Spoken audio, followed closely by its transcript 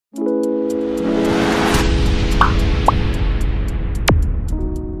For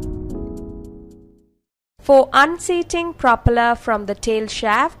unseating propeller from the tail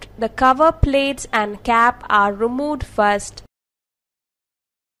shaft, the cover plates and cap are removed first.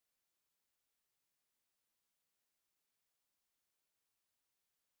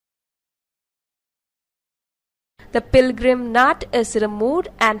 The pilgrim nut is removed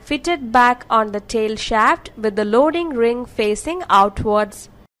and fitted back on the tail shaft with the loading ring facing outwards.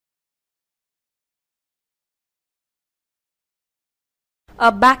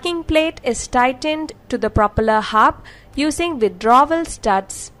 A backing plate is tightened to the propeller hub using withdrawal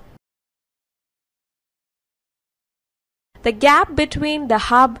studs. The gap between the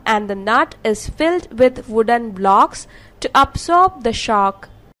hub and the nut is filled with wooden blocks to absorb the shock.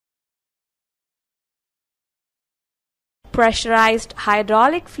 Pressurized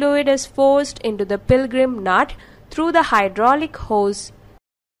hydraulic fluid is forced into the pilgrim nut through the hydraulic hose.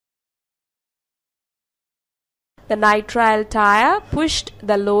 The nitrile tire pushed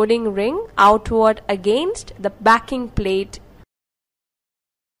the loading ring outward against the backing plate.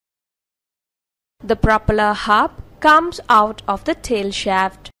 The propeller hub comes out of the tail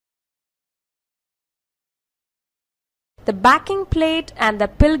shaft. The backing plate and the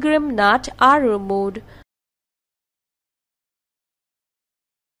pilgrim nut are removed.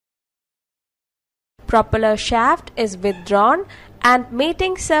 Propeller shaft is withdrawn and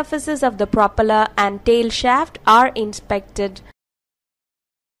mating surfaces of the propeller and tail shaft are inspected.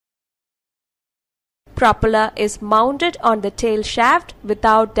 Propeller is mounted on the tail shaft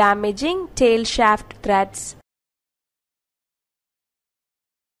without damaging tail shaft threads.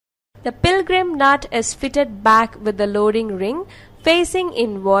 The pilgrim nut is fitted back with the loading ring facing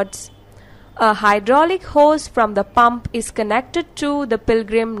inwards. A hydraulic hose from the pump is connected to the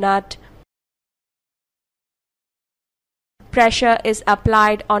pilgrim nut. Pressure is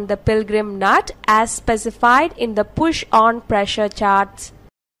applied on the pilgrim nut as specified in the push-on pressure charts.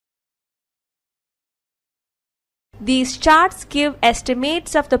 These charts give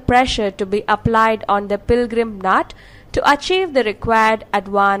estimates of the pressure to be applied on the pilgrim nut to achieve the required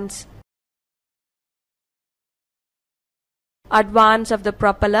advance. Advance of the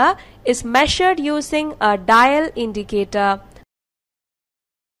propeller is measured using a dial indicator.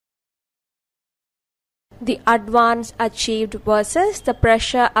 The advance achieved versus the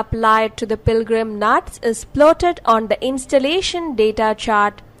pressure applied to the pilgrim nuts is plotted on the installation data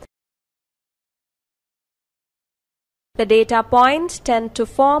chart. The data points tend to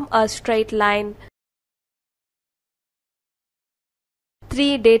form a straight line.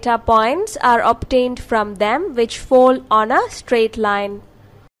 3 data points are obtained from them which fall on a straight line.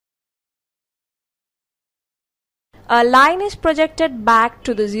 A line is projected back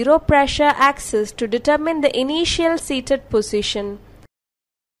to the zero pressure axis to determine the initial seated position.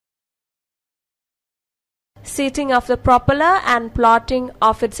 Seating of the propeller and plotting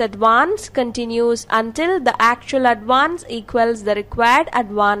of its advance continues until the actual advance equals the required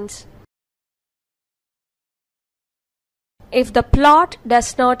advance. If the plot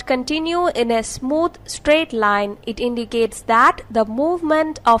does not continue in a smooth straight line, it indicates that the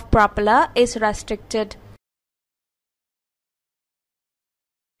movement of propeller is restricted.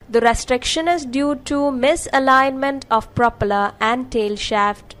 The restriction is due to misalignment of propeller and tail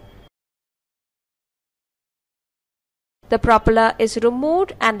shaft. The propeller is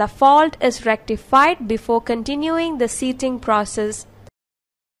removed and the fault is rectified before continuing the seating process.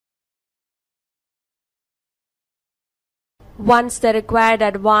 Once the required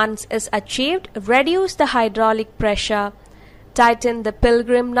advance is achieved, reduce the hydraulic pressure. Tighten the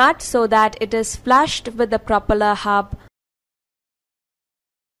pilgrim nut so that it is flushed with the propeller hub.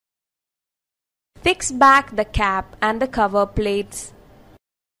 Fix back the cap and the cover plates.